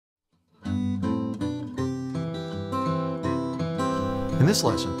In this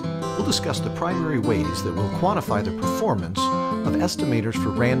lesson, we'll discuss the primary ways that we'll quantify the performance of estimators for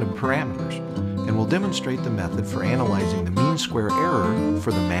random parameters, and we'll demonstrate the method for analyzing the mean square error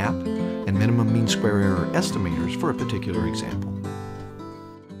for the MAP and minimum mean square error estimators for a particular example.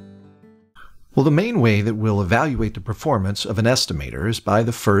 Well, the main way that we'll evaluate the performance of an estimator is by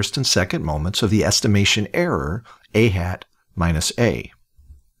the first and second moments of the estimation error, A hat minus A.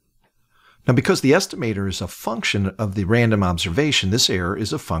 Now, because the estimator is a function of the random observation, this error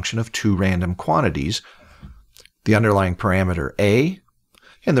is a function of two random quantities, the underlying parameter A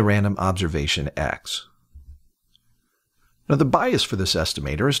and the random observation X. Now, the bias for this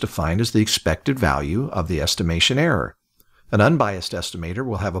estimator is defined as the expected value of the estimation error. An unbiased estimator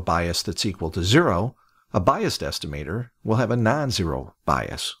will have a bias that's equal to 0. A biased estimator will have a non-zero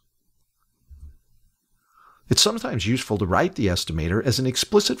bias. It's sometimes useful to write the estimator as an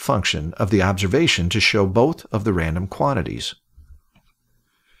explicit function of the observation to show both of the random quantities.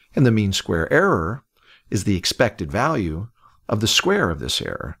 And the mean square error is the expected value of the square of this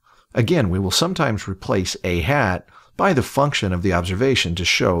error. Again, we will sometimes replace A hat by the function of the observation to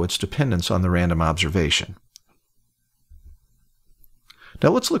show its dependence on the random observation. Now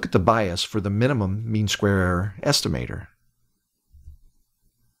let's look at the bias for the minimum mean square error estimator.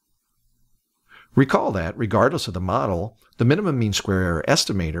 Recall that, regardless of the model, the minimum mean square error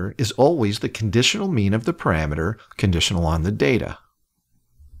estimator is always the conditional mean of the parameter conditional on the data.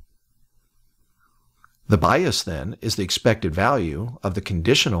 The bias, then, is the expected value of the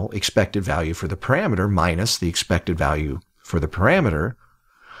conditional expected value for the parameter minus the expected value for the parameter,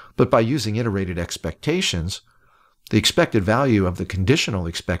 but by using iterated expectations, the expected value of the conditional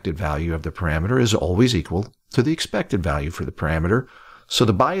expected value of the parameter is always equal to the expected value for the parameter, so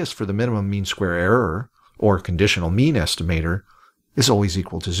the bias for the minimum mean square error, or conditional mean estimator, is always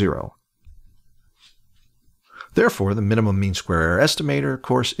equal to 0. Therefore, the minimum mean square error estimator, of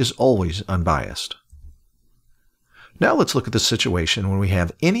course, is always unbiased. Now let's look at the situation when we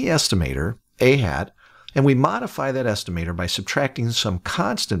have any estimator, A hat, and we modify that estimator by subtracting some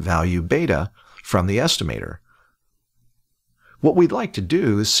constant value beta from the estimator. What we'd like to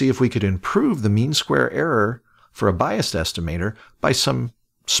do is see if we could improve the mean square error for a biased estimator by some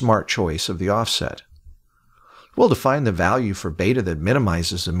smart choice of the offset. We'll define the value for beta that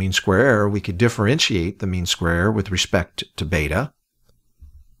minimizes the mean square error. We could differentiate the mean square error with respect to beta.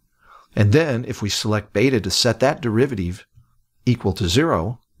 And then, if we select beta to set that derivative equal to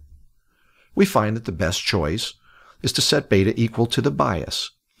 0, we find that the best choice is to set beta equal to the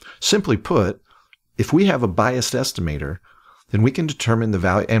bias. Simply put, if we have a biased estimator, then we can determine the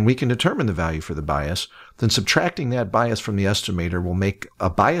value, and we can determine the value for the bias, then subtracting that bias from the estimator will make a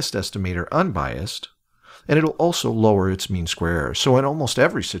biased estimator unbiased, and it'll also lower its mean square error. So in almost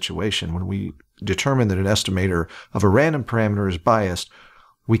every situation, when we determine that an estimator of a random parameter is biased,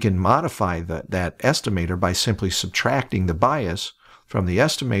 we can modify that estimator by simply subtracting the bias from the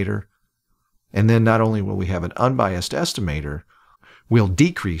estimator, and then not only will we have an unbiased estimator, we'll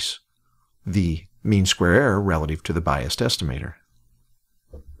decrease the mean square error relative to the biased estimator.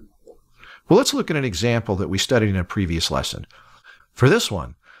 Well, let's look at an example that we studied in a previous lesson. For this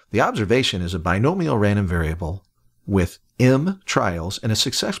one, the observation is a binomial random variable with m trials and a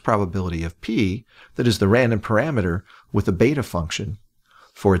success probability of p that is the random parameter with a beta function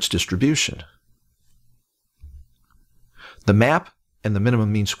for its distribution. The MAP and the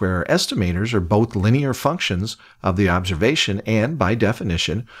minimum mean square error estimators are both linear functions of the observation, and by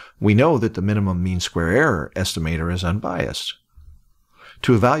definition, we know that the minimum mean square error estimator is unbiased.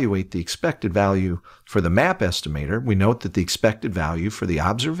 To evaluate the expected value for the MAP estimator, we note that the expected value for the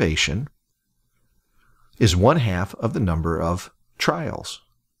observation is 1/2 of the number of trials.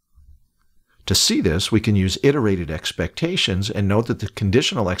 To see this, we can use iterated expectations and note that the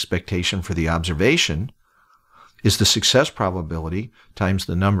conditional expectation for the observation is the success probability times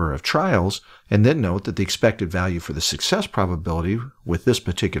the number of trials, and then note that the expected value for the success probability with this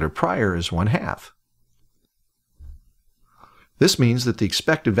particular prior is 1/2. This means that the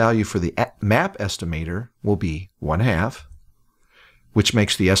expected value for the MAP estimator will be 1/2, which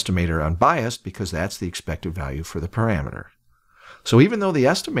makes the estimator unbiased because that's the expected value for the parameter. So even though the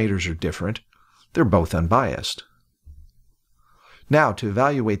estimators are different, they're both unbiased. Now, to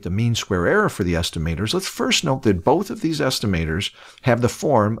evaluate the mean square error for the estimators, let's first note that both of these estimators have the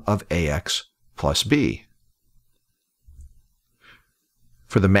form of AX plus B.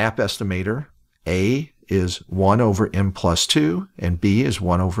 For the MAP estimator, A is 1 over m plus 2, and B is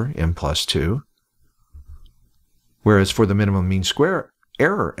 1 over m plus 2. Whereas for the minimum mean square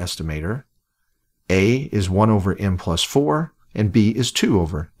error estimator, A is 1 over m plus 4, and B is 2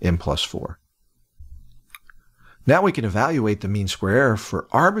 over m plus 4. Now we can evaluate the mean square error for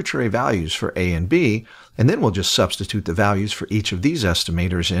arbitrary values for A and B, and then we'll just substitute the values for each of these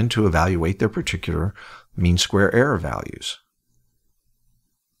estimators in to evaluate their particular mean square error values.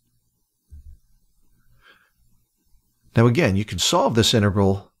 Now again, you can solve this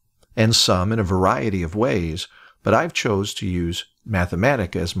integral and sum in a variety of ways, but I've chose to use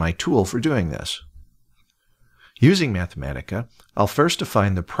Mathematica as my tool for doing this. Using Mathematica, I'll first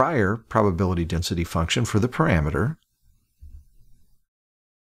define the prior probability density function for the parameter,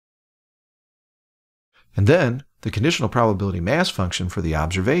 and then the conditional probability mass function for the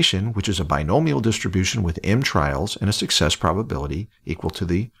observation, which is a binomial distribution with m trials and a success probability equal to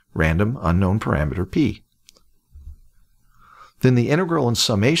the random unknown parameter p. Then the integral and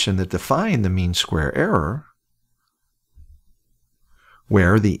summation that define the mean square error,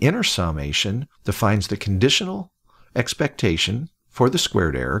 where the inner summation defines the conditional expectation for the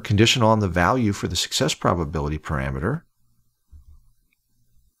squared error, conditional on the value for the success probability parameter,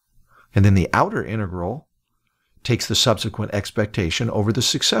 and then the outer integral takes the subsequent expectation over the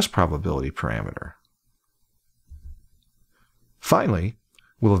success probability parameter. Finally,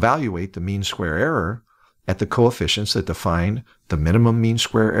 we'll evaluate the mean square error at the coefficients that define the minimum mean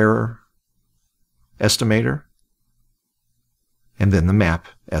square error estimator and then the MAP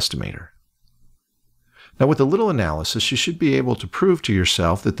estimator. Now, with a little analysis, you should be able to prove to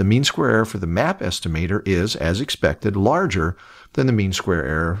yourself that the mean square error for the MAP estimator is, as expected, larger than the mean square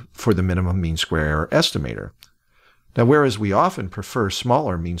error for the minimum mean square error estimator. Now, whereas we often prefer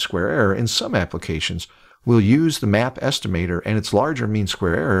smaller mean square error, in some applications, we'll use the MAP estimator and its larger mean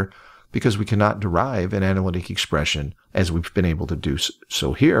square error because we cannot derive an analytic expression, as we've been able to do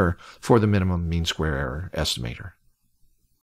so here, for the minimum mean square error estimator.